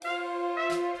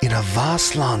In a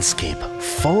vast landscape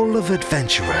full of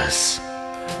adventurers,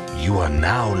 you are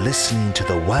now listening to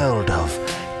the world of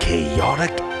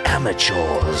chaotic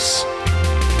amateurs.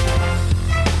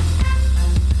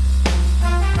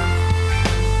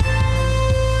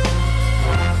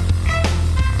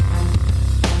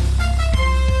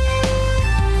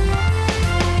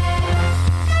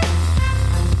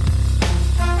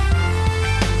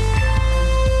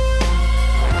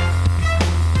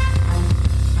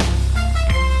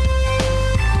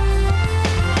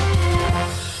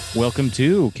 Welcome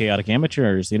to Chaotic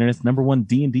Amateurs, the internet's number one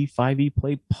D&D 5e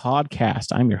play podcast.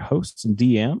 I'm your host and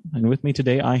DM, and with me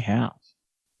today I have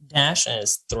Dash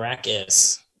as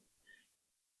Thrakis.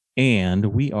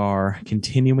 And we are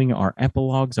continuing our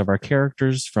epilogues of our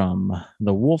characters from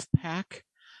the Wolf Pack,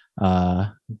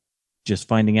 just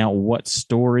finding out what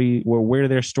story, where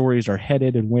their stories are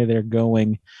headed and where they're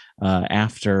going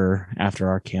after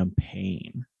our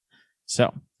campaign.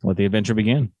 So, let the adventure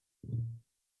begin.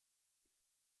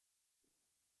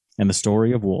 And the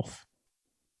story of Wolf.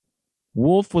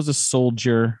 Wolf was a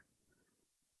soldier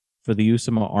for the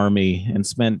Usama army and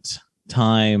spent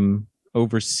time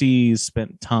overseas,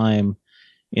 spent time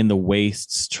in the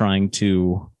wastes trying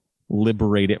to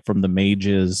liberate it from the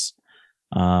mages.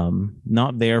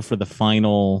 Not there for the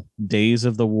final days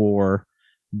of the war,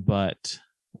 but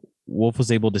Wolf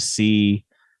was able to see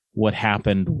what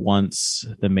happened once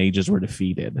the mages were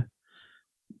defeated.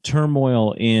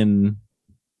 Turmoil in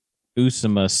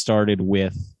Usama started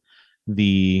with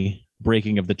the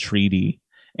breaking of the treaty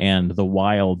and the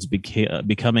wilds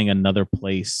becoming another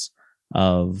place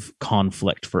of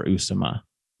conflict for Usama.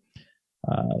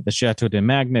 The Chateau de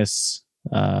Magnus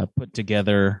put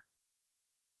together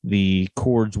the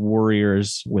Cords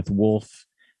warriors with Wolf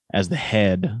as the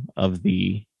head of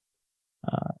the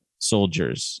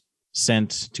soldiers,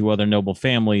 sent to other noble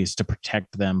families to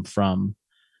protect them from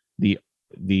the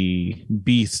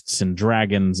beasts and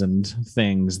dragons and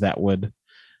things that would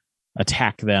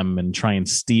attack them and try and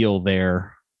steal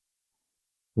their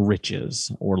riches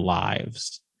or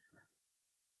lives.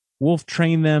 Wolf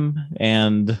trained them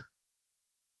and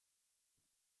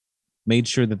made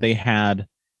sure that they had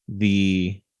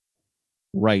the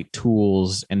right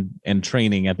tools and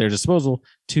training at their disposal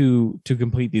to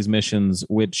complete these missions,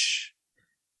 which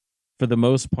for the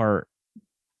most part,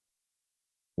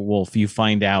 Wolf, you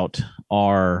find out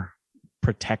are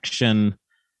protection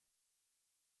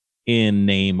in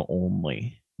name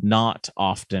only. Not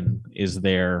often is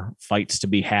there fights to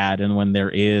be had, and when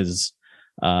there is,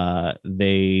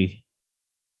 they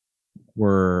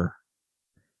were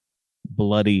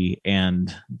bloody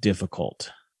and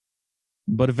difficult.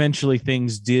 But eventually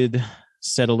things did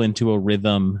settle into a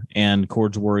rhythm, and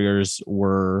Cords warriors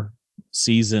were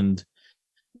seasoned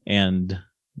and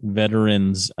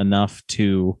veterans enough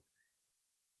to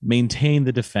maintain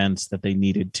the defense that they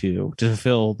needed to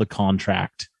fulfill the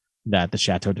contract that the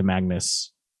Chateau de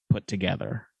Magnus put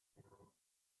together.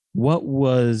 What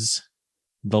was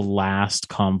the last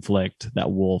conflict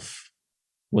that Wolf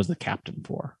was the captain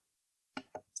for?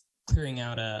 Clearing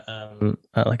out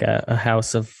a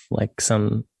house of like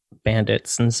some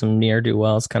bandits and some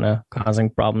ne'er-do-wells, kind of causing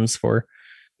problems for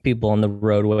people on the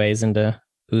roadways into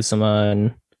Usama,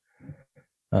 and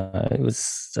it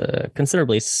was a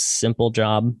considerably simple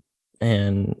job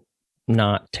and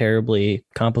not terribly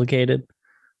complicated.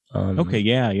 Okay,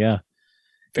 yeah.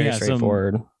 Very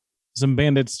straightforward. Some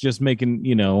bandits just making,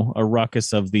 a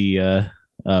ruckus of the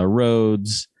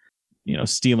roads,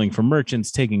 stealing from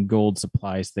merchants, taking gold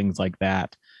supplies, things like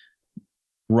that.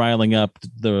 Riling up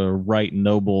the right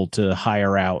noble to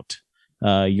hire out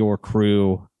your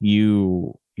crew.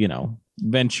 You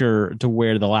venture to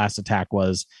where the last attack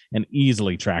was and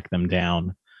easily track them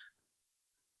down.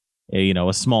 A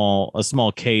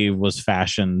small cave was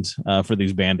fashioned for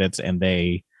these bandits, and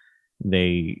they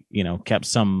kept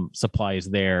some supplies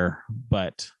there,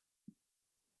 but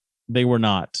they were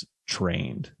not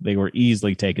trained. They were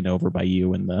easily taken over by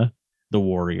you and the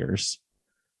warriors.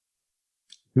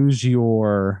 Who's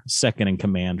your second in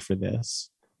command for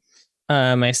this?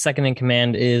 My second in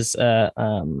command is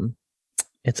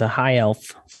it's a high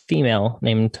elf female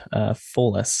named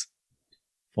Follis.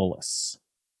 Follis.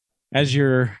 As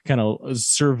you're kind of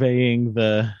surveying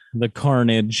the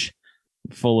carnage,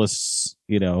 Follis,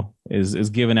 is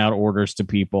giving out orders to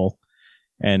people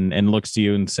and looks to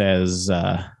you and says,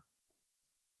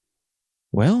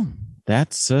 well,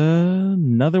 that's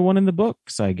another one in the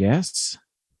books, I guess.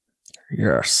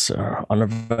 Yes,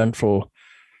 uneventful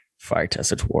fight,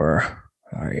 as it were.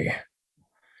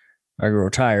 I grow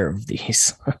tired of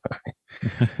these.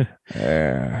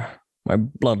 My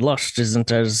bloodlust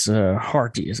isn't as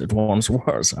hearty as it once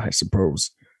was, I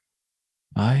suppose.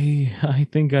 I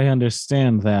think I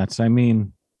understand that. I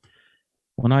mean,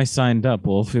 when I signed up,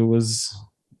 Wolf, it was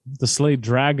to slay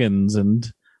dragons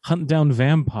and hunt down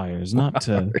vampires, not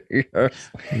to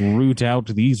Yes. root out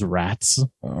these rats.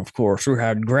 Of course, we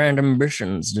had grand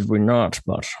ambitions, did we not?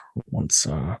 But once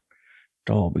it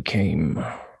all became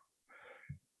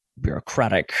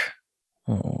bureaucratic,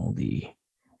 the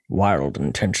wild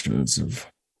intentions of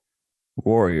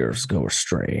warriors go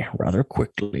astray rather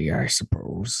quickly, I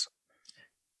suppose.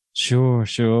 Sure,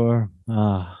 sure.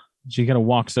 She kind of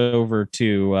walks over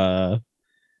to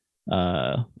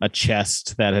a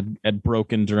chest that had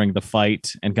broken during the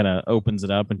fight and kind of opens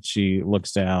it up, and she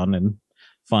looks down and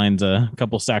finds a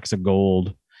couple sacks of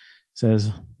gold.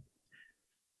 Says,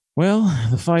 well,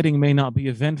 the fighting may not be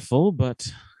eventful, but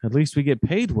at least we get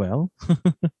paid well.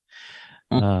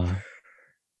 uh,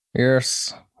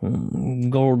 Yes,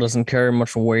 gold doesn't carry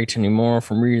much weight anymore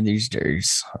for me these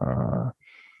days.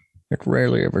 It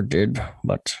rarely ever did,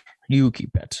 but you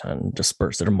keep it and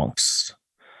disperse it amongst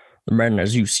the men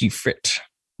as you see fit.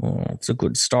 It's a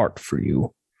good start for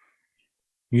you.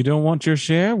 you don't want your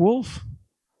share, Wolf?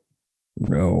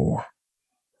 No,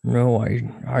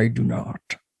 I do not.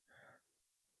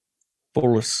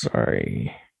 Bolus,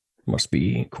 I must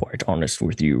be quite honest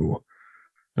with you.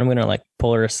 I'm gonna like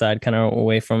pull her aside, kind of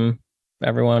away from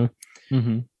everyone.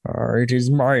 Mm-hmm. It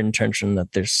is my intention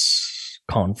that this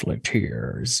conflict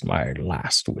here is my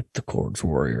last with the Chord's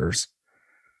warriors.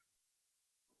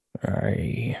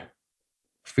 I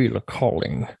feel a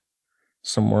calling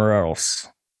somewhere else.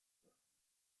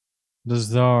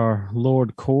 Does our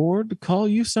Lord Cord call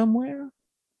you somewhere?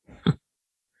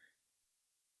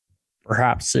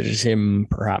 Perhaps it is him,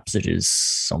 perhaps it is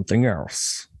something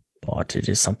else, but it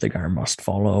is something I must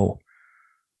follow.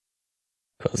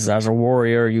 Because as a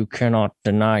warrior, you cannot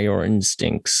deny your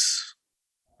instincts.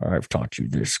 I've taught you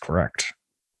this, correct?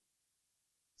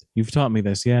 You've taught me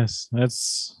this, yes.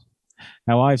 That's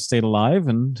how I've stayed alive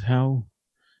and how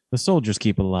the soldiers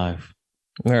keep alive.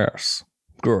 Yes,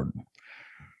 good.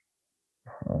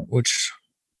 Which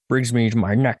brings me to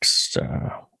my next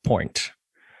point.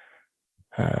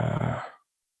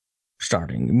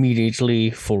 Starting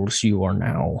immediately, Fulus, you are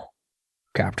now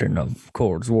captain of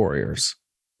Chord's warriors.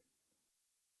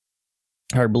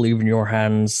 I believe in your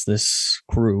hands this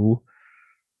crew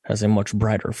has a much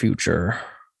brighter future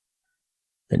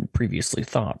than previously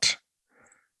thought.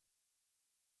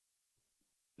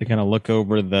 They kind of look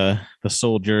over the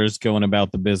soldiers going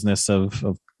about the business of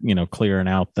clearing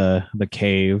out the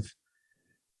cave.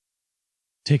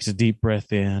 Takes a deep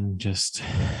breath in, just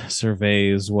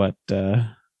surveys what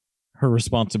her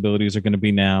responsibilities are going to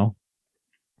be now.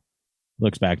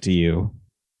 Looks back to you.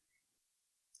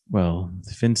 Well,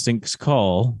 if instincts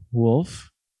call, Wolf,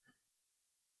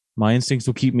 my instincts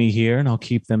will keep me here and I'll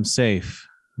keep them safe.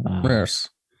 Yes.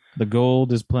 The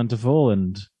gold is plentiful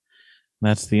and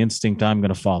that's the instinct I'm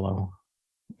going to follow.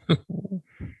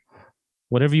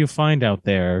 Whatever you find out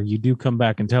there, you do come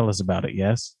back and tell us about it,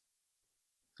 yes?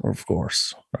 Of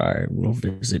course. I will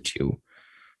visit you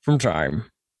from time.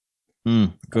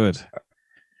 Good.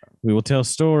 We will tell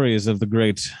stories of the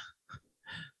great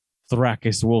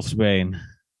Thrakis Wolfsbane.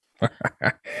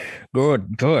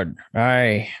 Good.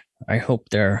 I hope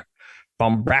they're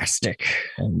bombastic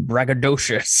and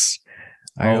braggadocious.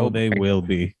 They will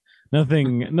be.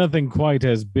 Nothing quite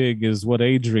as big as what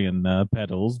Adrian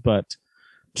peddles, but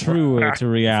truer to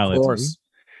reality. Of course.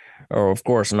 Oh, of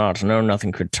course not. No,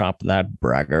 nothing could top that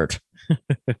braggart.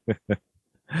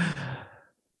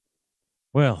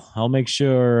 Well, I'll make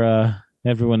sure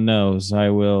everyone knows.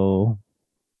 I will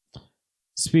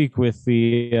speak with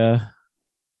the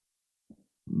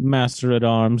master at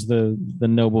arms, the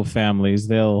noble families.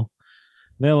 They'll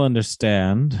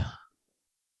understand.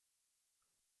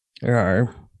 Yeah,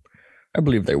 I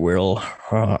believe they will.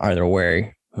 Either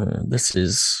way, this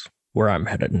is where I'm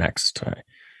headed next.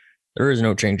 There is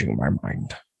no changing my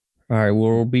mind. I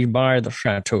will be by the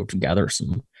chateau to gather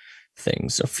some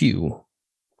things, a few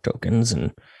tokens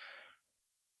and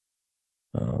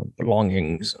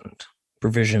belongings and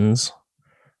provisions,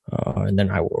 and then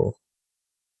I will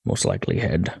most likely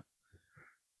head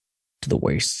to the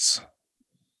wastes.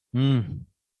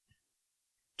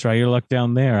 Try your luck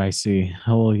down there, I see.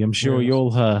 Oh, I'm sure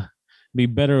you'll be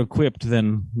better equipped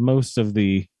than most of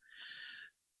the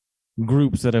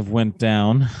groups that have went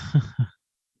down.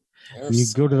 Yes. You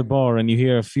go to the bar and you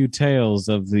hear a few tales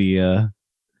of the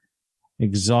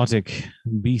exotic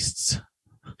beasts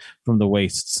from the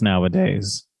wastes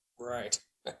nowadays. Right.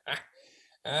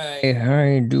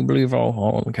 I do believe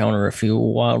I'll encounter a few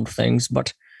wild things,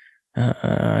 but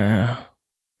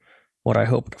what I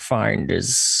hope to find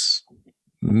is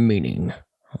meaning.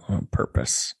 On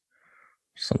purpose.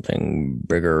 Something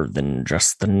bigger than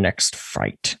just the next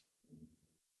fight.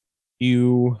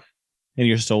 You and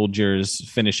your soldiers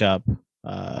finish up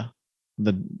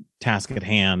the task at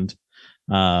hand.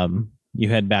 You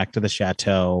head back to the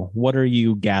chateau. What are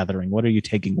you gathering? What are you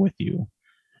taking with you?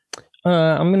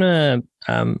 I'm gonna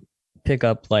pick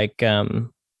up like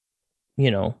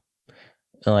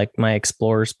like my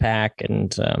explorer's pack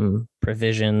and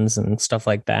provisions and stuff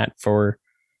like that for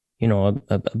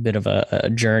a bit of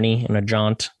a journey and a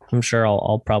jaunt. I'm sure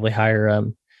I'll probably hire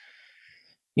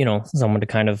someone to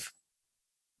kind of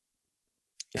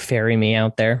ferry me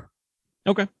out there.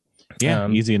 Okay. Yeah,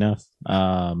 easy enough.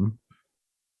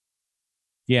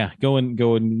 Yeah, go and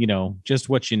just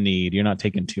what you need. You're not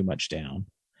taking too much down.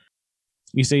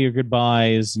 You say your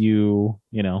goodbyes, you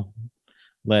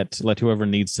let whoever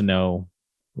needs to know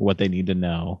what they need to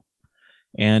know.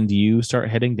 And you start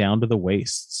heading down to the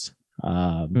wastes.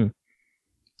 You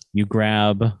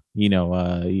grab,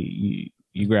 you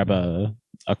grab a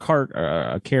cart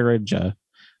or a carriage, a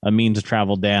means to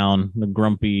travel down. The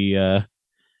grumpy,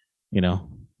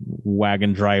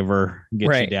 wagon driver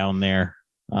gets you down there.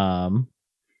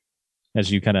 As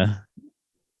you kind of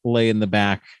lay in the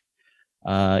back,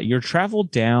 your travel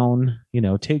down,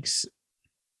 takes,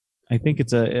 I think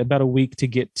it's about a week to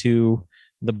get to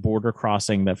the border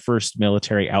crossing, that first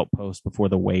military outpost before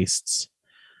the wastes.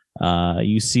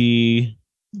 You see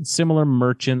similar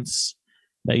merchants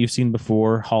that you've seen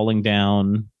before hauling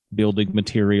down building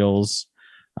materials.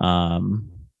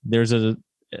 There's a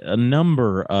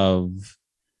number of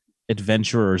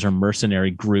adventurers or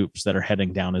mercenary groups that are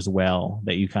heading down as well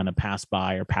that you kind of pass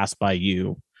by or pass by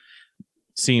you.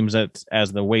 Seems that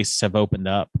as the wastes have opened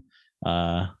up,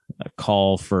 a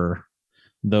call for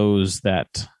those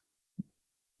that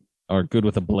are good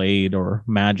with a blade or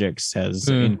magics has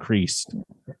increased.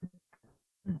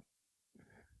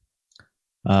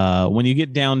 When you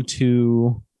get down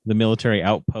to the military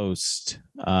outpost,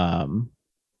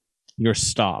 you're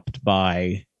stopped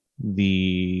by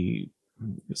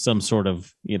some sort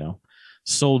of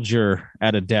soldier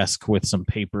at a desk with some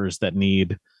papers that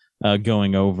need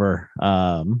going over.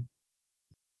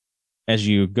 As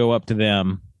you go up to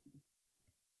them,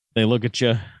 they look at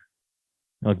you,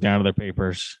 look down at their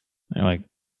papers. They're like,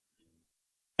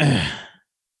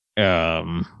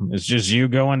 it's just you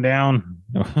going down.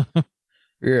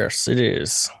 Yes, it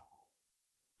is.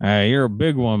 You're a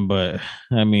big one, but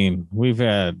I mean, we've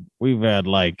had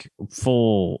like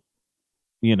full,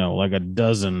 like a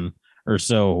dozen or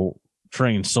so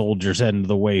trained soldiers heading to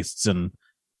the wastes, and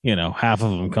half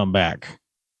of them come back.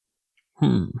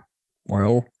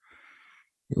 Well,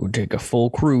 it would take a full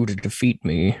crew to defeat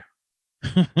me.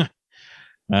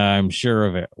 I'm sure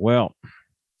of it. Well,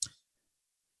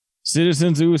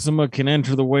 citizens Usama can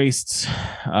enter the wastes,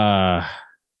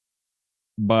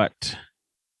 but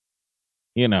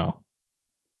you got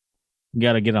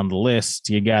to get on the list.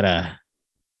 You gotta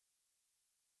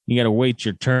wait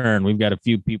your turn. We've got a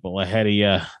few people ahead of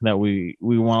you that we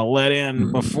want to let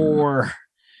in before.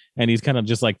 And he's kind of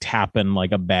just like tapping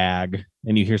like a bag,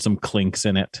 and you hear some clinks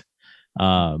in it.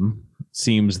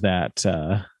 Seems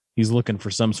that he's looking for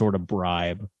some sort of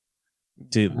bribe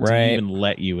to even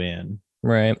let you in.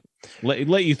 Right.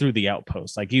 Let you through the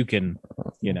outpost. Like you can,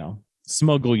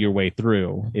 smuggle your way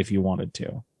through if you wanted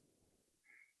to.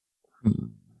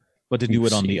 But to do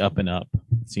it on the up and up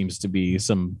seems to be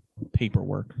some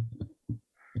paperwork.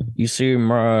 You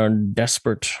seem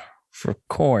desperate for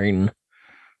coin.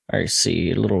 I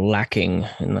see a little lacking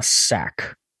in the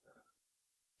sack.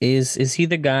 Is he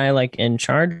the guy like in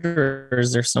charge, or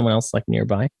is there someone else like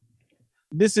nearby?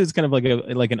 This is kind of like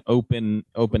an open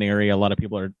area. A lot of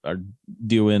people are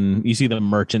doing. You see the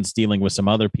merchants dealing with some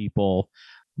other people.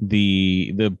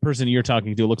 The person you're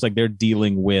talking to looks like they're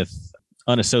dealing with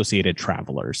unassociated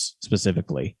travelers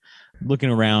specifically.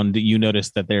 Looking around, you notice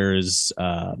that there's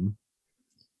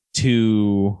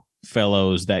two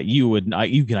fellows that you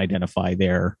can identify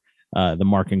the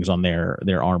markings on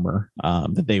their armor,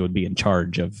 that they would be in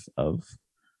charge of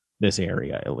this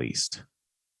area at least.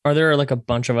 Are there like a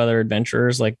bunch of other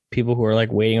adventurers, like people who are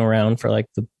like waiting around for like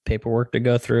the paperwork to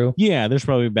go through? Yeah, there's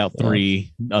probably about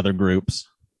 3 other groups.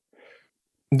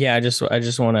 Yeah, I just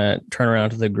want to turn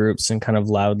around to the groups and kind of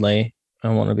loudly, I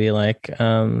want to be like,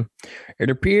 it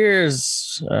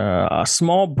appears a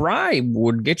small bribe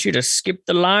would get you to skip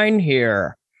the line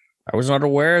here. I was not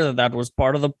aware that was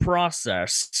part of the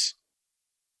process.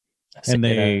 And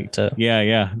the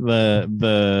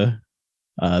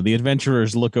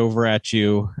adventurers look over at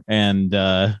you, and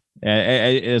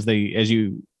as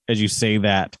you say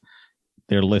that,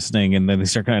 they're listening, and then they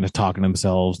start kind of talking to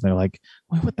themselves. And they're like,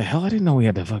 "Wait, what the hell? I didn't know we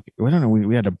had to we don't know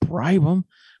we had to bribe them.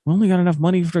 We only got enough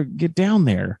money to get down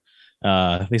there."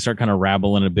 They start kind of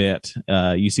rabbling a bit.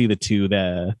 You see the two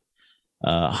that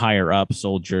higher up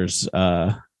soldiers.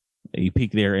 You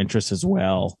pique their interest as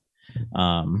well,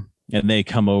 and they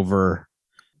come over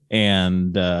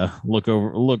and look.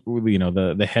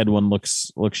 The head one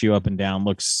looks you up and down,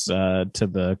 looks to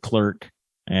the clerk,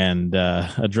 and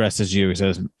addresses you. He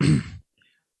says,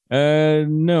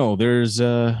 "No, there's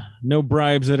no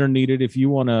bribes that are needed. If you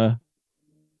want to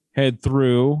head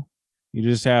through, you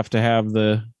just have to have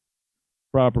the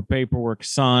proper paperwork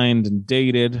signed and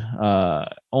dated.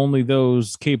 Only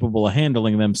those capable of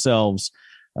handling themselves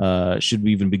should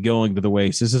even be going to the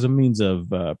waste. This is a means of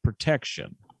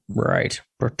protection." Right.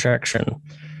 Protection.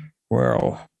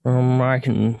 Well, I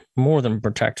can more than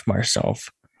protect myself.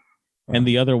 And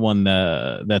the other one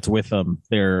that's with them,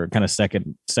 they're kind of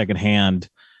second hand,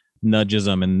 nudges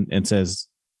them and says,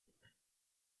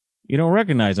 "You don't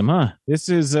recognize him, huh? This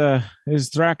is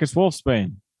Thrakus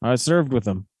Wolfsbane. I served with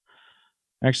him.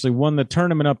 Actually won the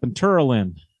tournament up in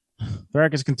Turlin.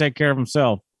 Thrakus can take care of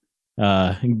himself."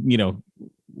 Gives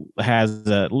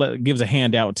a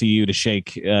hand out to you to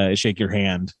shake your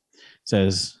hand.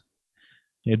 Says,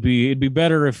 it'd be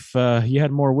better if you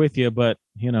had more with you, but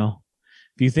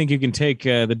if you think you can take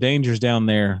the dangers down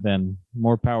there, then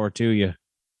more power to you.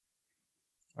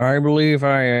 I believe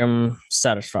I am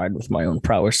satisfied with my own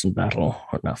prowess in battle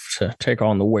enough to take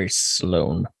on the wastes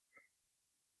alone.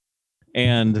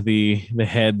 And the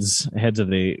heads of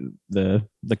the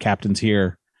captains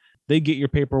here, they get your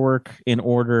paperwork in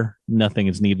order. Nothing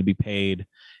is needed to be paid,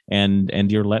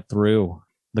 and you're let through.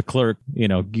 The clerk,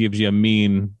 gives you a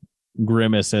mean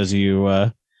grimace as you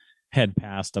head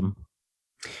past him.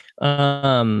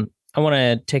 I want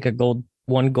to take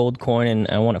one gold coin, and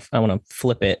I want to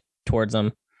flip it towards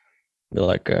them. Be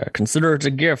like, consider it a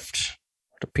gift.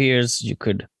 It appears you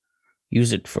could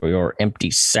use it for your empty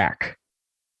sack.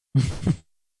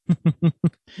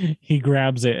 He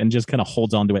grabs it and just kind of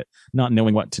holds onto it, not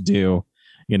knowing what to do.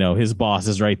 His boss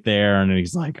is right there, and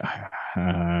he's like,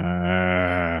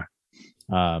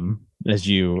 as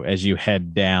you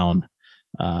head down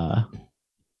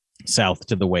south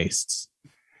to the wastes.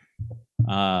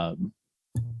 The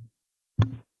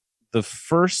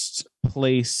first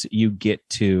place you get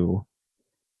to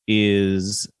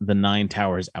is the Nine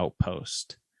Towers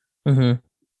outpost. Mm-hmm.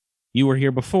 You were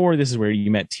here before. This is where you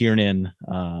met Tiernan.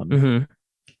 Mm-hmm.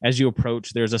 As you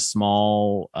approach, there's a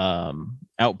small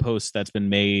outpost that's been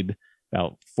made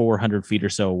about 400 feet or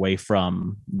so away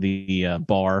from the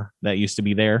bar that used to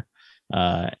be there.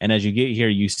 And as you get here,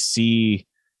 you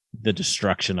the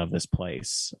destruction of this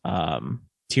place.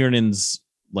 Tiernan's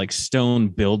stone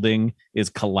building is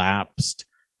collapsed.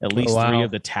 At least three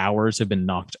of the towers have been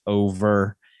knocked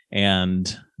over,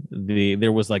 and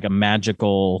there was a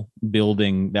magical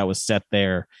building that was set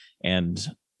there, and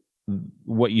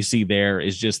what you see there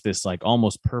is just this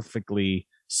almost perfectly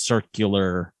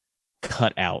circular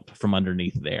cutout from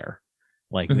underneath there.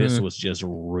 This was just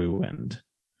ruined.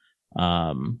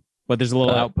 But there's a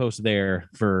little outpost there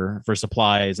for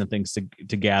supplies and things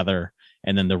to gather,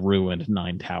 and then the ruined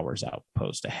Nine Towers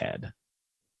outpost ahead.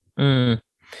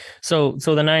 So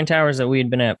the Nine Towers that we had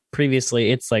been at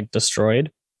previously, it's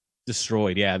destroyed.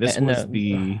 Destroyed, yeah. This was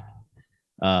the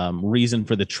reason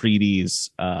for the treaties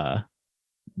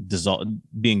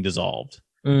being dissolved.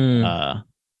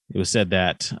 It was said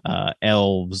that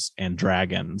elves and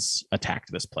dragons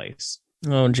attacked this place.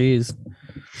 Oh, geez.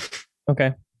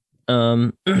 Okay.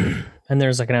 And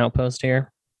there's an outpost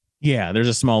here. Yeah, there's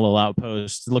a small little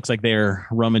outpost. It looks like they're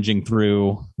rummaging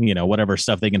through, whatever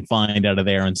stuff they can find out of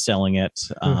there and selling it.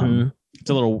 It's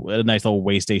a nice little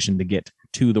way station to get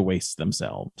to the wastes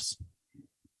themselves.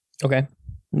 Okay.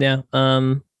 Yeah.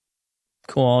 Cool.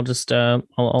 I'll just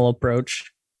I'll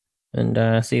approach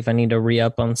and see if I need to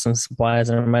re-up on some supplies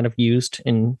that I might have used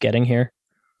in getting here.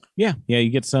 Yeah. You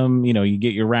get some, you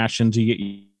get your rations, you get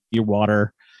your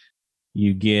water,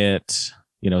 you get,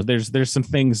 there's some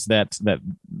things that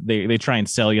they try and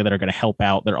sell you that are going to help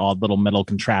out. They're odd little metal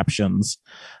contraptions.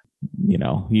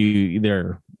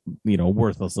 They're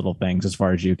worthless little things as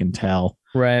far as you can tell.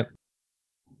 Right.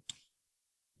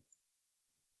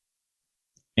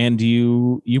 And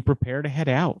you prepare to head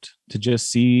out to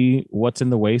just see what's in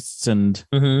the wastes, and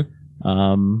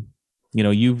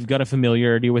you've got a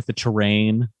familiarity with the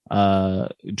terrain,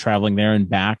 traveling there and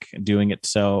back, doing it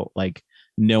so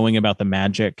knowing about the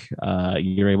magic,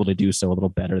 you're able to do so a little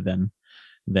better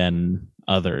than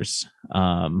others.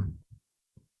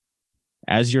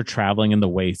 As you're traveling in the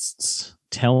wastes,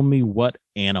 tell me what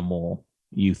animal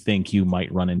you think you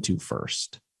might run into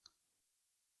first.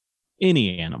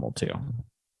 Any animal too.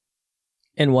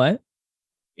 And what?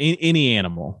 Any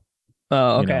animal.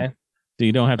 Oh, You know, okay.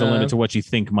 you don't have to limit to what you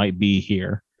think might be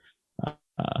here.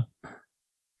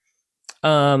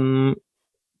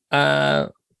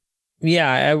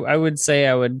 Yeah, I would say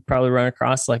I would probably run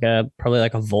across probably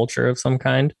like a vulture of some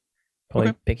kind.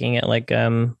 Probably picking at like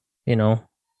the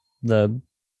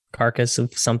carcass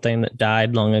of something that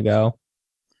died long ago.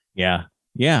 Yeah.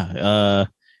 You're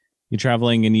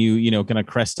traveling and you kind of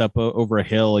crest up over a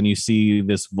hill and you see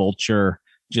this vulture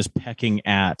just pecking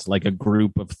at like a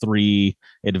group of 3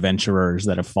 adventurers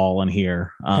that have fallen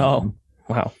here. Oh,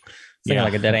 wow. Thinking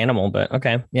like a dead animal, but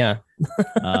okay. Yeah.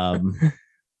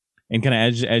 And kind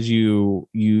of as you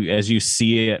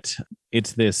see it,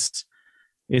 it's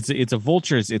a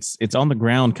vulture. It's on the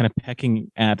ground kind of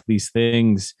pecking at these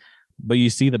things, but you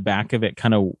see the back of it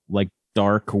kind of like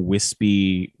dark,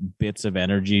 wispy bits of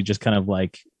energy just kind of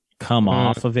like come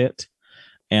off of it.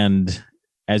 And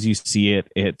as you see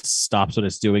it, it stops what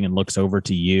it's doing and looks over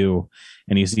to you.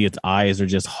 And you see its eyes are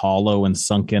just hollow and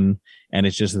sunken. And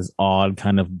it's just this odd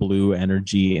kind of blue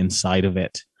energy inside of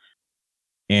it.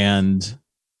 And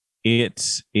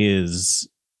it is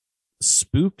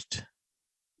spooked.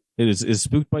 It is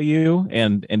spooked by you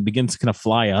and begins to kind of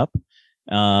fly up.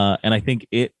 And I think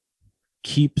it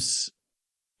keeps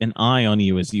an eye on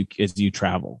you as you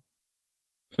travel.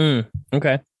 Okay.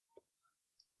 Kind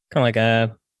of like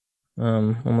a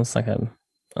almost like a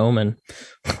omen.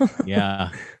 Yeah.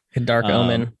 A dark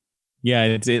omen. Yeah,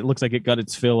 it looks like it got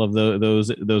its fill of those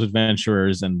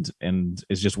adventurers and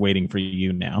is just waiting for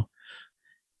you now.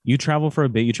 You travel for a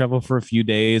bit, you travel for a few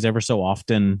days. Ever so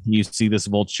often you see this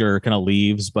vulture kind of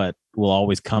leaves, but will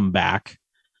always come back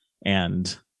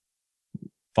and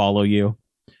follow you.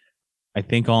 I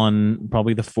think on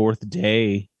probably the 4th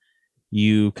day,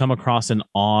 you come across an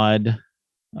odd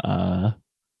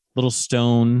little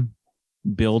stone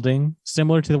building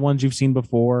similar to the ones you've seen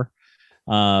before,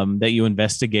 that you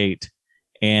investigate.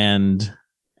 And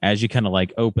as you kind of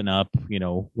like open up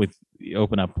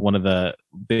one of the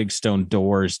big stone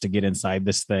doors to get inside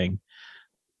this thing,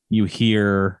 you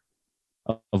hear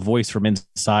a voice from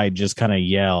inside just kind of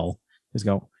yell, just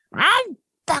go, "Oh,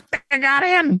 fuck, I got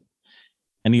in."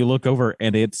 And you look over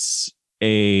and it's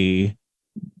a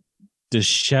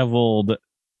disheveled,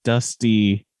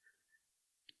 dusty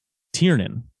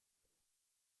Tiernan.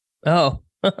 Oh.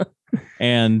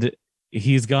 And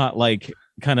he's got like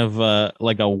kind of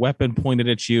like a weapon pointed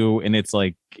at you, and it's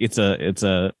like it's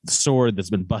a sword that's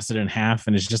been busted in half,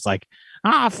 and it's just like,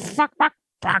 fuck,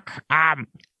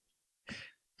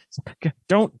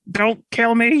 don't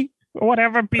kill me,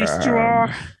 whatever beast you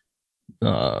are.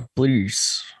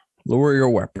 Please lower your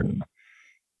weapon.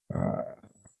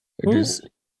 It is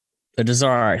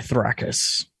I,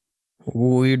 Thrakus.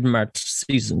 We'd met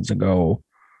seasons ago.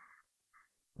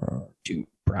 Do you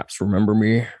perhaps remember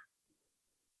me?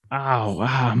 Oh,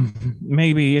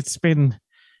 maybe it's been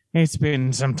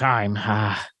some time.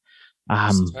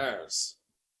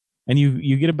 And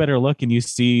you get a better look and you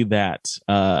see that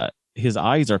his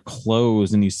eyes are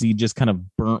closed, and you see just kind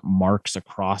of burnt marks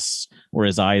across where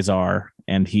his eyes are,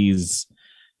 and he's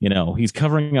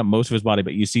covering up most of his body,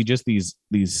 but you see just these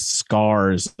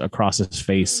scars across his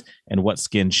face and what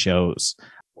skin shows.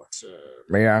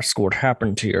 May I ask what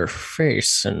happened to your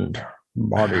face and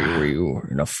body? Were you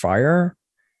in a fire?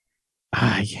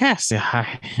 Yes.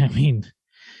 I mean,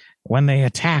 when they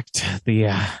attacked the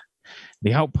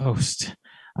outpost,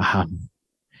 I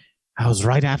was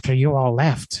right after you all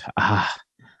left.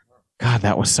 God,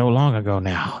 that was so long ago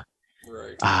now.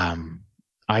 Right.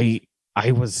 I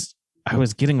was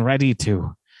getting ready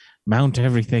to mount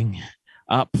everything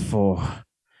up for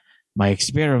my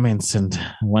experiments, and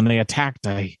when they attacked,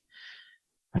 I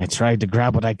tried to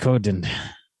grab what I could, and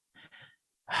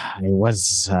I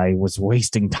was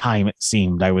wasting time, it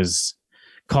seemed. I was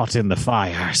caught in the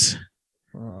fires.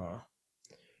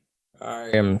 I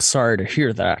am sorry to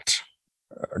hear that.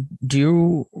 Do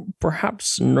you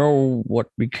perhaps know what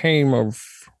became of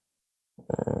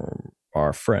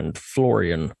our friend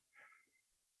Florian?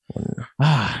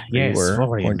 Yes,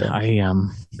 Florian. I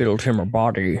build him a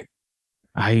body.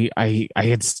 I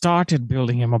had started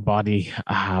building him a body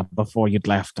before you'd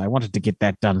left. I wanted to get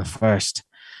that done first.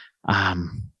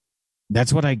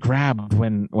 That's what I grabbed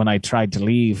when I tried to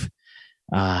leave.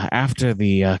 After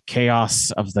the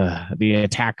chaos of the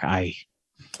attack, I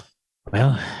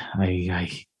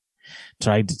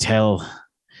tried to tell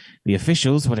the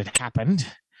officials what had happened,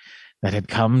 that had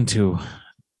come to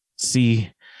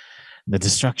see the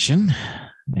destruction,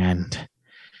 and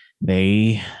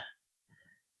they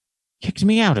kicked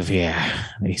me out of here.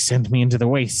 They sent me into the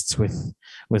wastes with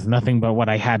nothing but what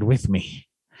I had with me.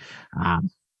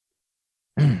 Um,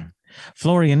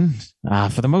 Florian,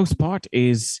 for the most part,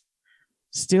 is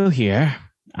still here.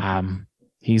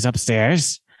 He's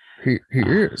upstairs. He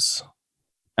is.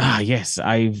 Yes,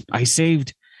 I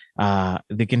saved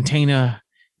the container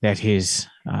that his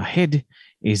head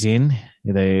is in.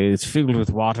 It's filled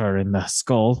with water in the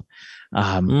skull.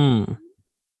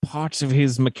 Parts of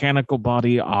his mechanical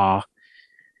body are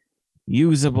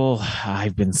usable.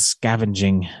 I've been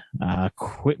scavenging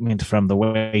equipment from the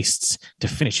wastes to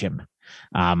finish him.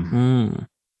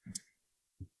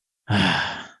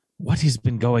 What has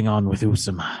been going on with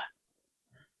Usama?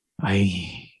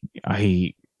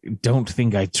 I don't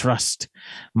think I trust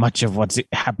much of what's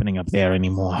happening up there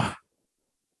anymore.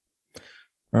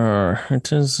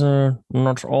 It is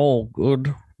not all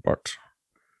good, but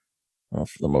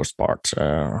for the most part,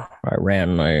 I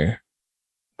ran a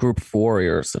group of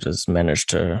warriors that has managed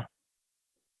to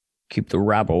keep the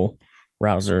rabble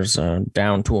rousers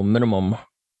down to a minimum.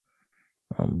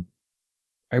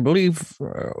 I believe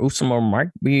Usama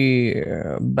might be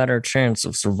a better chance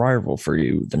of survival for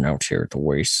you than out here at the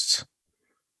wastes.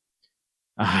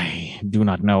 I do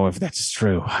not know if that's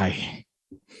true.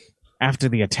 After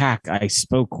the attack, I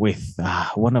spoke with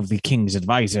one of the king's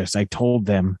advisors. I told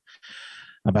them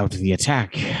about the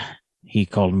attack. He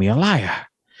called me a liar.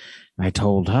 I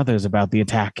told others about the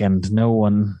attack, and no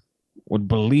one would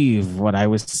believe what I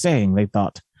was saying. They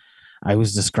thought I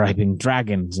was describing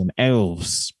dragons and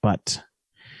elves, but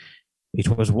it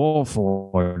was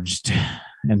Warforged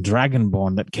and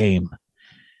Dragonborn that came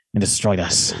and destroyed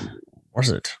us. Was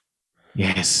it?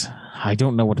 Yes. I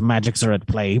don't know what magics are at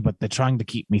play, but they're trying to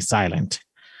keep me silent.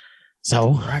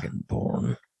 So...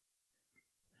 Dragonborn.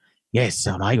 Yes,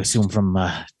 and I assume from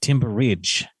Timber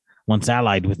Ridge, once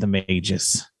allied with the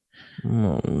mages.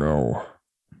 Oh, no.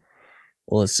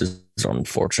 Well, this is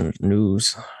unfortunate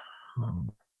news.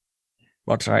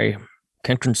 But I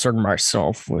can't concern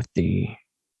myself with the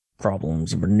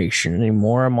problems of a nation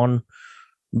anymore. I'm on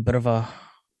a bit of a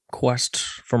quest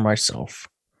for myself.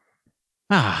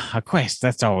 A quest,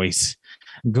 that's always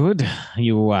good.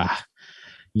 You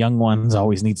young ones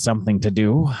always need something to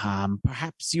do.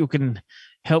 Perhaps you can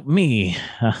help me.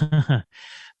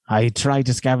 I try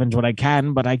to scavenge what I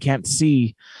can, but I can't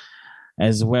see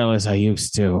as well as I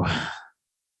used to.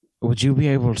 Would you be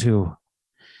able to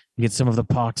get some of the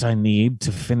parts I need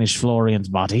to finish Florian's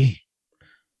body?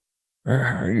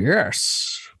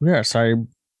 Yes, I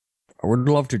would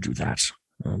love to do that.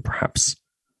 Perhaps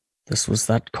this was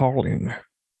that calling.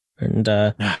 And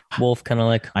Wolf kind of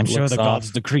like I'm sure the off.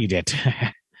 gods decreed it.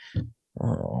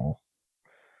 Oh.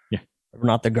 Yeah.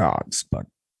 Not the gods, but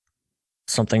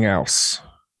something else.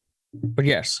 But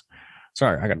yes.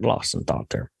 Sorry, I got lost in thought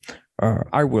there.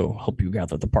 I will help you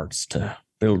gather the parts to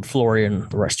build Florian,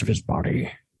 the rest of his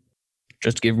body.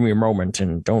 Just give me a moment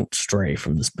and don't stray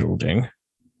from this building.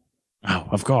 Oh,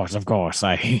 of course.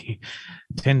 I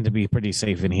tend to be pretty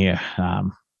safe in here.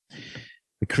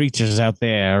 The creatures out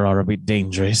there are a bit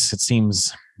dangerous. It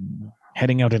seems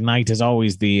heading out at night is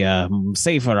always the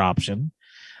safer option.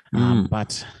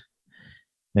 But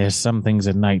there's some things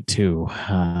at night too.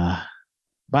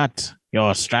 But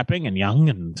you're strapping and young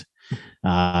and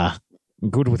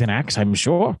good with an axe, I'm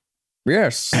sure.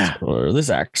 Yes, this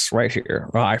axe right here.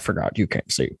 Oh, I forgot you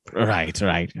can't see. Right.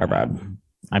 My bad.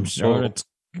 I'm sure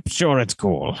it's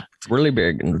cool. It's really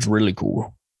big and it's really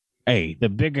cool. Hey, the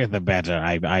bigger the better,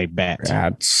 I bet.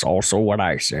 That's also what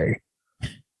I say.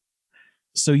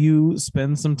 So you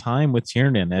spend some time with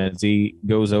Tiernan as he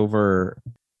goes over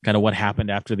kind of what happened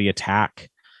after the attack.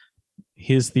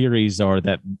 His theories are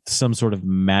that some sort of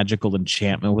magical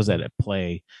enchantment was at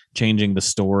play, changing the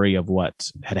story of what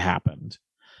had happened.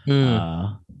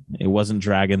 It wasn't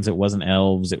dragons, it wasn't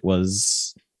elves, it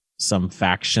was some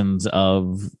factions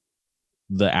of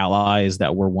the allies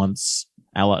that were once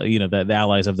the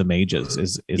allies of the mages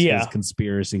is his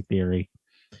conspiracy theory.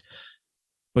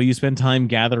 But you spend time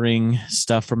gathering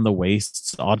stuff from the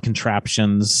wastes, odd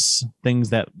contraptions, things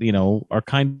that are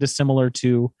kind of similar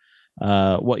to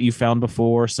what you found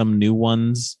before, some new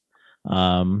ones.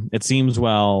 It seems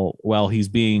while he's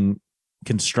being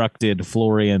constructed,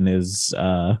 Florian is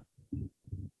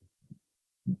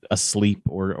asleep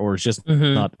or just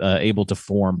not able to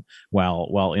form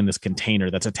while in this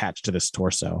container that's attached to this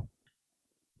torso.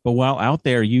 But while out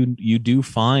there, you do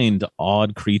find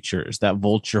odd creatures. That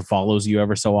vulture follows you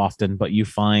ever so often, but you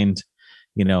find,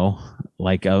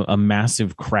 like a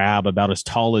massive crab about as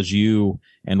tall as you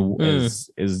and is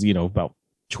about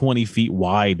 20 feet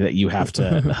wide that you have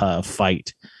to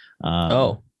fight.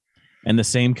 And the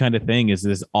same kind of thing is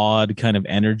this odd kind of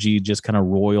energy just kind of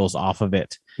roils off of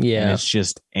it. And Yeah. it's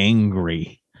just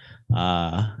angry.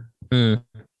 Mm.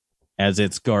 As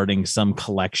it's guarding some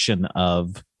collection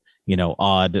of,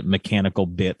 odd mechanical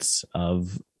bits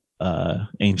of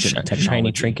ancient technology.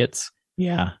 Shiny trinkets.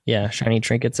 Yeah. Yeah, shiny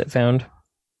trinkets it found.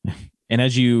 And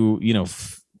as you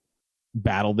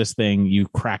battle this thing, you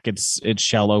crack its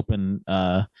shell open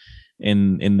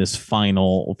in this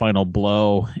final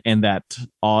blow, and that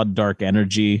odd dark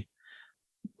energy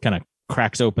kind of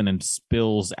cracks open and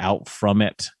spills out from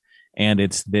it. And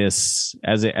it's this,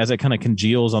 as it kind of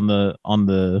congeals on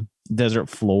the desert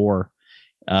floor,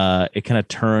 it kind of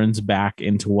turns back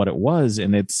into what it was,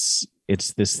 and it's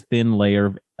this thin layer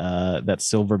of that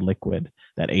silver liquid,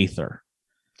 that aether.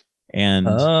 And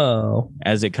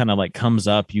as it kind of like comes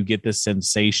up, you get this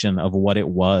sensation of what it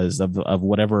was, of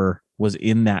whatever was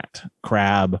in that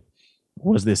crab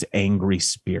was this angry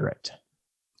spirit.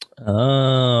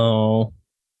 Oh.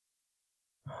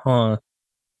 Huh.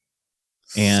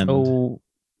 And so,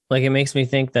 like, it makes me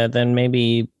think that then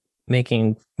maybe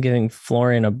giving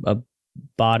Florian a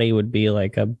body would be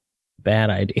like a bad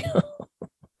idea.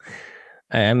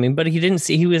 I mean, but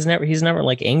he's never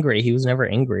like angry. He was never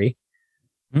angry.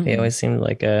 He always seemed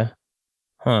like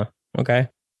okay.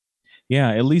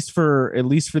 Yeah, at least for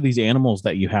these animals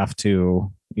that you have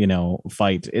to,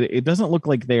 fight. It doesn't look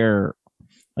like they're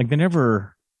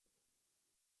never,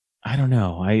 I don't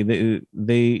know.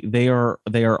 They are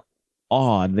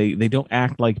odd. They don't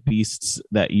act like beasts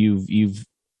that you've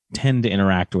tend to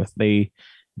interact with. They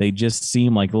just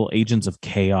seem like little agents of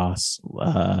chaos,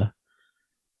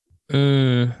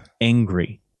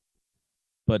 angry,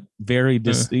 but very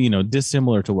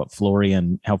dissimilar to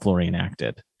how Florian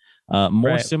acted.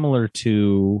 More similar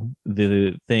to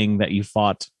the thing that you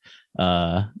fought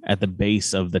at the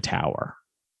base of the tower.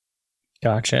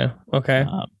 Gotcha. Okay.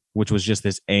 Which was just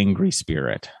this angry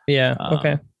spirit. Yeah.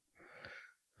 Okay.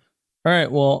 All right.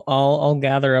 Well, I'll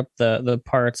gather up the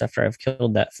parts after I've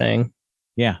killed that thing.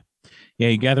 Yeah.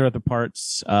 You gather up the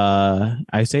parts.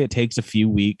 I say it takes a few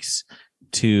weeks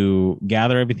to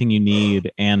gather everything you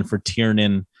need, and for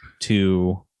Tiernan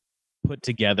to put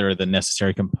together the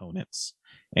necessary components.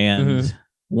 And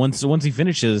once he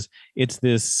finishes,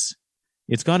 it's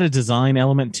got a design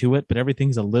element to it, but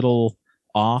everything's a little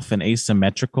off and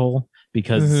asymmetrical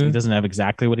because he doesn't have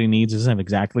exactly what he needs. He doesn't have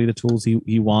exactly the tools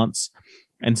he wants.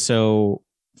 And so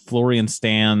Florian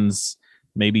stands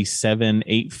maybe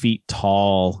 7-8 feet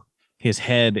tall. His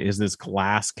head is this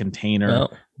glass container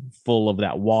full of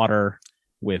that water,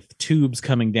 with tubes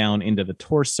coming down into the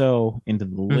torso, into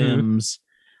the limbs,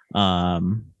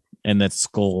 and that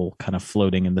skull kind of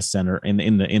floating in the center, in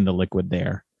the liquid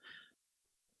there.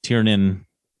 Tiernan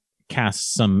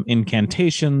casts some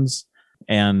incantations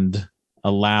and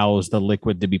allows the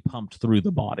liquid to be pumped through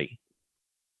the body.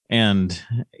 And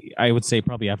I would say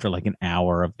probably after like an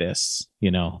hour of this,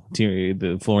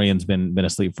 the Florian's been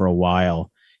asleep for a while.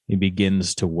 He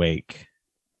begins to wake,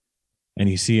 and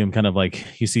you see him kind of like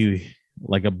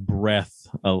a breath,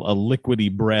 a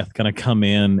liquidy breath kind of come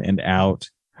in and out,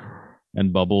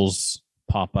 and bubbles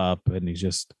pop up, and he's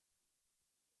just,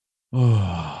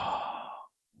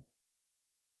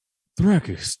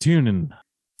 Thrakus, Tiernan.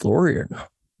 Florian,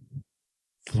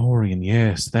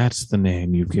 yes, that's the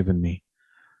name you've given me.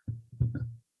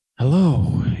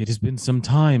 Hello, it has been some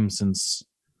time since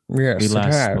we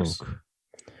last spoke.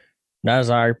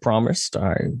 As I promised,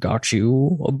 I got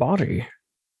you a body.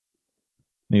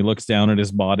 And he looks down at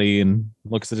his body and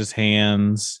looks at his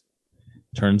hands,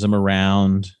 turns them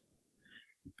around.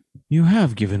 You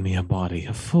have given me a body,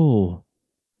 a full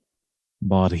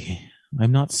body.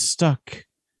 I'm not stuck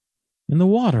in the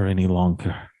water any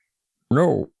longer.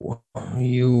 No,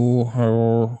 you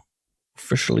are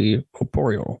officially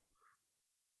corporeal.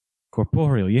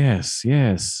 Corporeal, yes.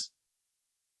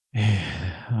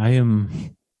 I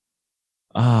am...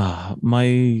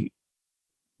 my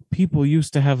people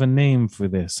used to have a name for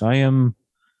this. I am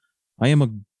a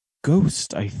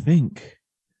ghost, I think.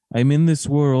 I'm in this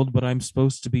world, but I'm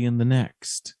supposed to be in the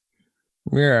next.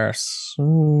 Yes.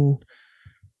 You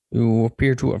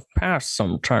appear to have passed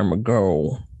some time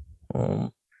ago.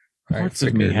 Parts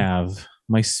of me have.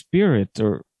 My spirit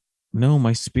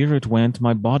went,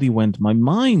 my body went, my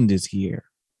mind is here.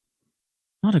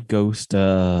 Not a ghost,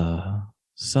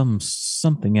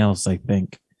 something else, I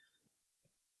think.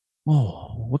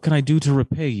 Oh, what can I do to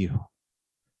repay you?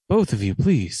 Both of you,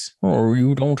 please. Oh,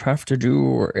 you don't have to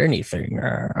do anything.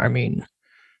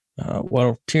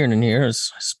 Tiernan here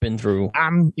has been through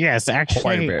yes,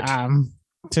 actually,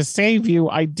 to save you,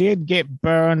 I did get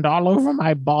burned all over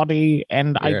my body,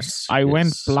 and Yes, I went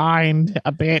yes. blind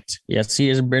a bit. Yes, he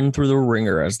has been through the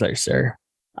ringer, as they say.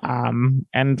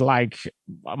 And like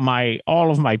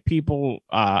all of my people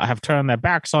have turned their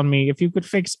backs on me. If you could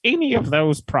fix any of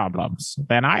those problems,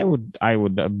 then I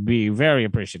would be very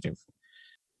appreciative.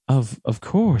 Of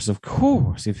course.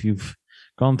 If you've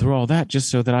gone through all that just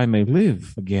so that I may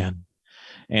live again.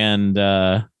 And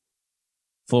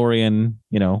Florian,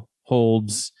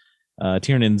 holds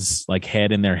Tiernan's like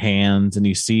head in their hands, and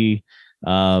you see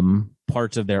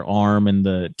parts of their arm and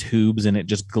the tubes in it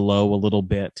just glow a little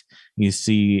bit. You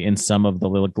see in some of the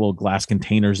little glass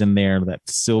containers in there that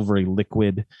silvery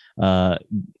liquid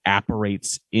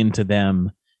apparates into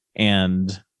them,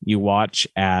 and you watch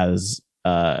as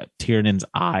Tiernan's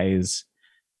eyes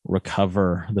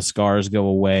recover, the scars go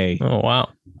away. Oh wow.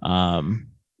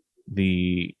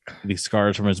 The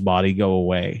scars from his body go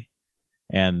away,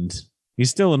 and he's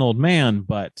still an old man,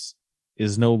 but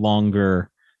is no longer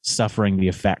suffering the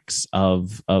effects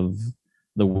of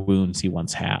the wounds he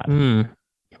once had.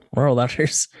 Well, that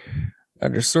is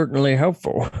certainly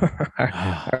helpful.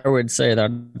 I would say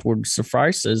that would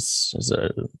suffice as a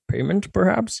payment,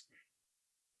 perhaps.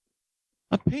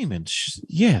 A payment,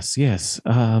 yes.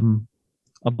 A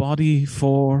body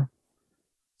for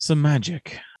some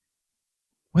magic.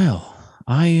 Well,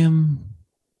 I am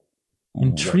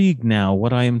intrigued now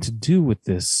what I am to do with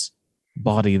this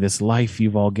body, this life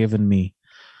you've all given me.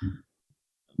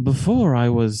 Before I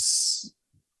was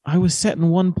set in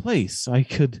one place. I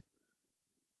could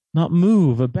not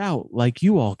move about like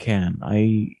you all can.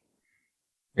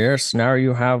 Yes, now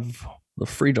you have the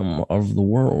freedom of the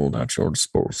world at your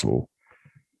disposal.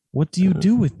 What do you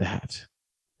do with that?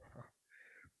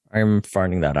 I'm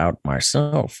finding that out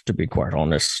myself, to be quite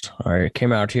honest. I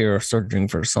came out here searching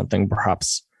for something.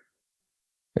 Perhaps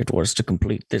it was to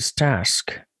complete this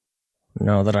task.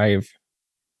 Now that I've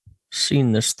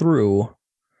seen this through,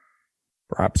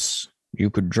 perhaps you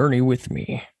could journey with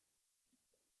me.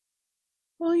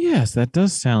 Well, yes, that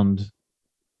does sound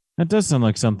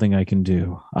like something I can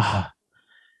do. I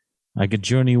could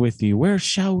journey with you. Where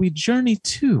shall we journey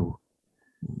to?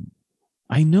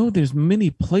 I know there's many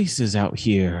places out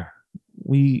here.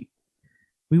 We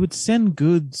would send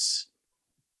goods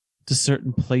to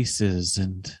certain places,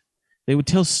 and they would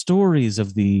tell stories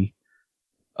of the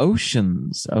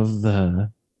oceans, of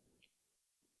the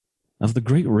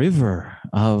great river,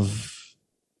 of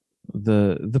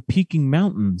the peaking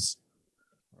mountains.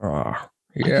 Yes.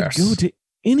 I could go to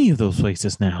any of those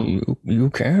places now. You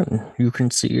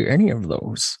can see any of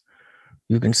those.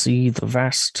 You can see the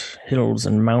vast hills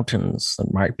and mountains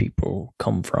that my people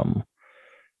come from.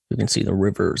 You can see the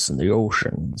rivers and the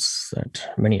oceans that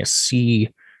many a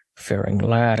seafaring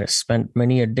lad has spent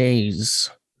many a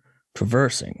days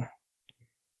traversing.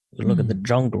 You look at the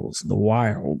jungles and the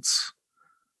wilds,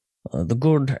 the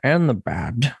good and the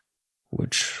bad,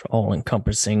 which all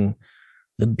encompassing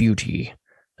the beauty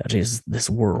that is this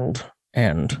world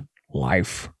and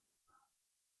life.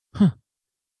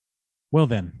 Well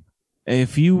then,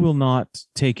 if you will not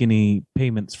take any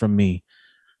payments from me,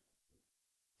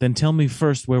 then tell me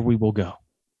first where we will go.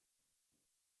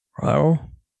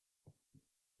 Well,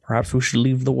 perhaps we should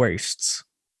leave the wastes.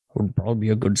 Would probably be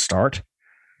a good start.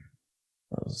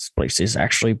 This place is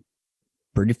actually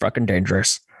pretty fucking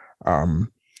dangerous.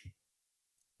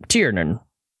 Tiernan,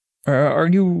 are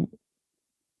you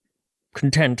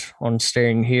content on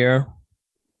staying here?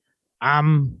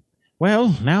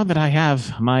 Well, now that I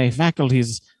have my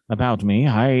faculties about me,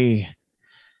 I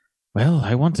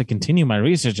want to continue my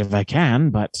research if I can,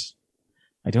 but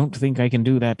I don't think I can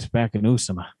do that back in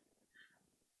Usama.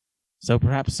 So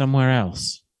perhaps somewhere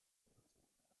else.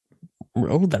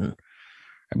 Well then,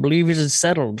 I believe it is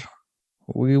settled.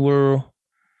 We will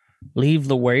leave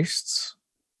the wastes,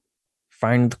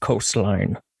 find the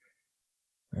coastline,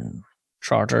 and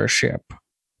charter a ship.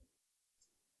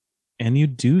 And you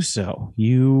do so.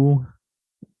 You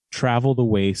travel the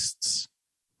wastes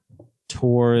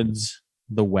towards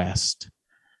the west.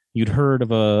 You'd heard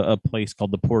of a place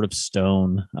called the Port of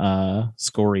Stone.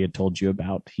 Scory had told you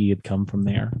about. He had come from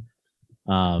there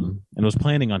and was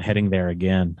planning on heading there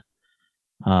again.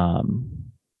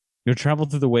 Your travel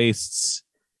through the wastes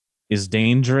is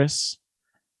dangerous,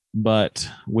 but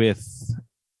with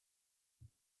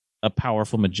a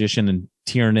powerful magician in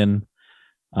Tiernan,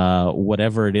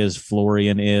 whatever it is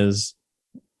Florian is,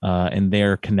 and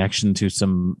their connection to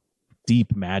some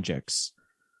deep magics,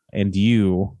 and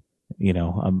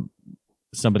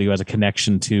somebody who has a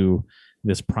connection to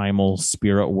this primal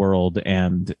spirit world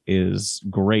and is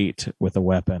great with a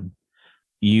weapon,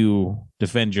 you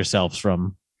defend yourselves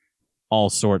from all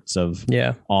sorts of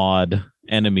Yeah. odd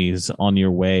enemies on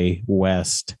your way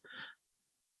west.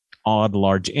 Odd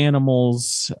large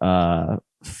animals,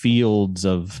 fields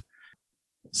of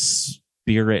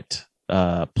spirit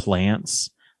plants.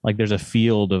 Like there's a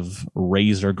field of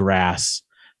razor grass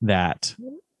that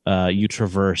you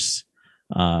traverse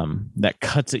that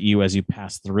cuts at you as you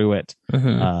pass through it.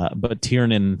 But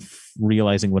Tiernan,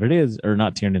 realizing what it is, or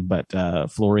not Tiernan,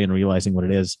 but Florian realizing what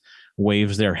it is,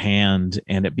 waves their hand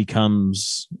and it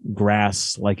becomes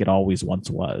grass like it always once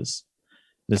was.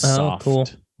 This soft cool.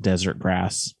 desert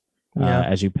grass. Yeah.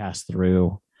 As you pass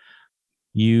through,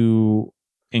 you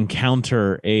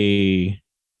encounter a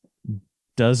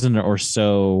dozen or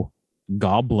so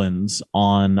goblins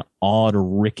on odd,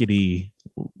 rickety,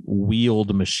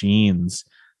 wheeled machines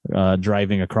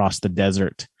driving across the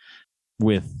desert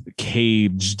with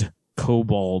caged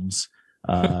kobolds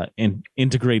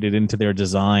integrated into their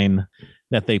design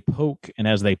that they poke. And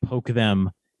as they poke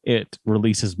them, it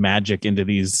releases magic into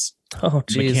these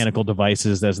mechanical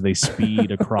devices as they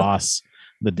speed across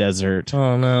the desert.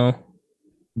 Oh, no.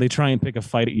 They try and pick a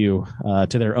fight at you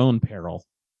to their own peril.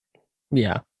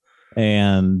 Yeah.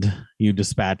 And you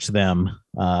dispatch them,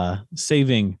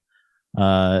 saving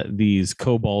these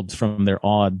kobolds from their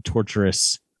odd,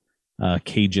 torturous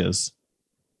cages,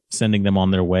 sending them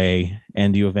on their way.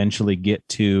 And you eventually get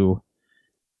to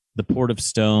the Port of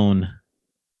Stone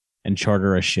and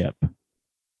charter a ship.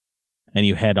 And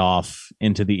you head off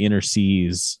into the inner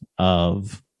seas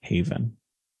of Haven.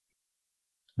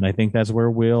 And I think that's where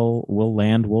we'll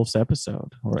land Wolf's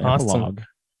episode or epilogue.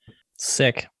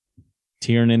 Sick.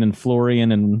 Tiernan and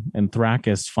Florian and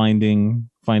Thrakis finding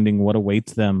what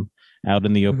awaits them out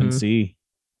in the open sea.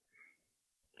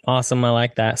 Awesome. I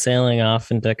like that. Sailing off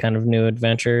into kind of new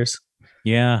adventures.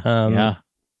 Yeah. Yeah.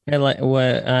 I like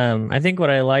what I think what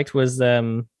I liked was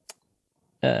he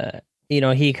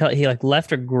like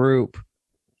left a group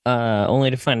only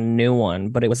to find a new one,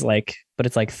 but it's like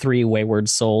three wayward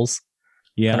souls.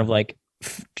 Yeah. Kind of like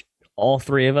all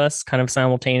three of us kind of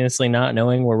simultaneously not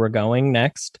knowing where we're going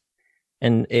next.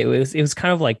 And it was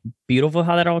kind of like beautiful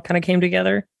how that all kind of came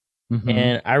together.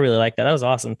 And I really like that. That was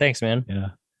awesome. Thanks, man. Yeah.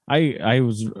 I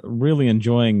was really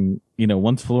enjoying,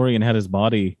 once Florian had his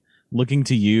body, looking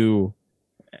to you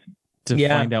to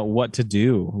find out what to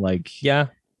do. Like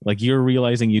you're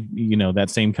realizing that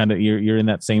same kind of you're in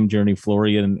that same journey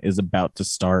Florian is about to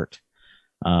start.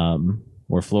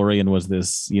 Where Florian was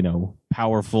this, the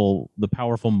powerful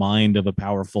mind of a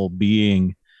powerful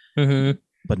being.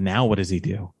 But now what does he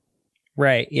do?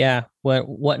 Right. Yeah.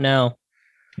 What now?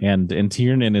 And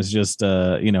Tiernan is just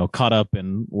caught up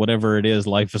in whatever it is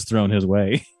life has thrown his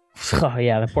way. Oh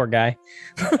yeah, the poor guy.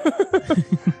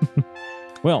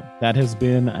 Well, that has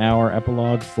been our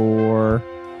epilogue for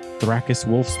Thrakis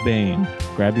Wolfsbane.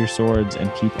 Grab your swords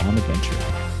and keep on adventure.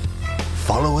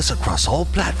 Follow us across all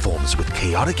platforms with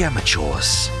Chaotic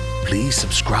Amateurs. Please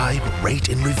subscribe, rate,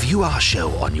 and review our show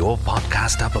on your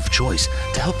podcast app of choice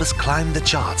to help us climb the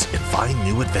charts and find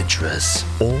new adventurers.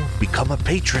 Or become a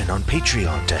patron on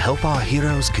Patreon to help our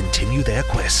heroes continue their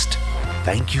quest.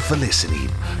 Thank you for listening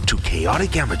to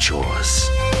Chaotic Amateurs.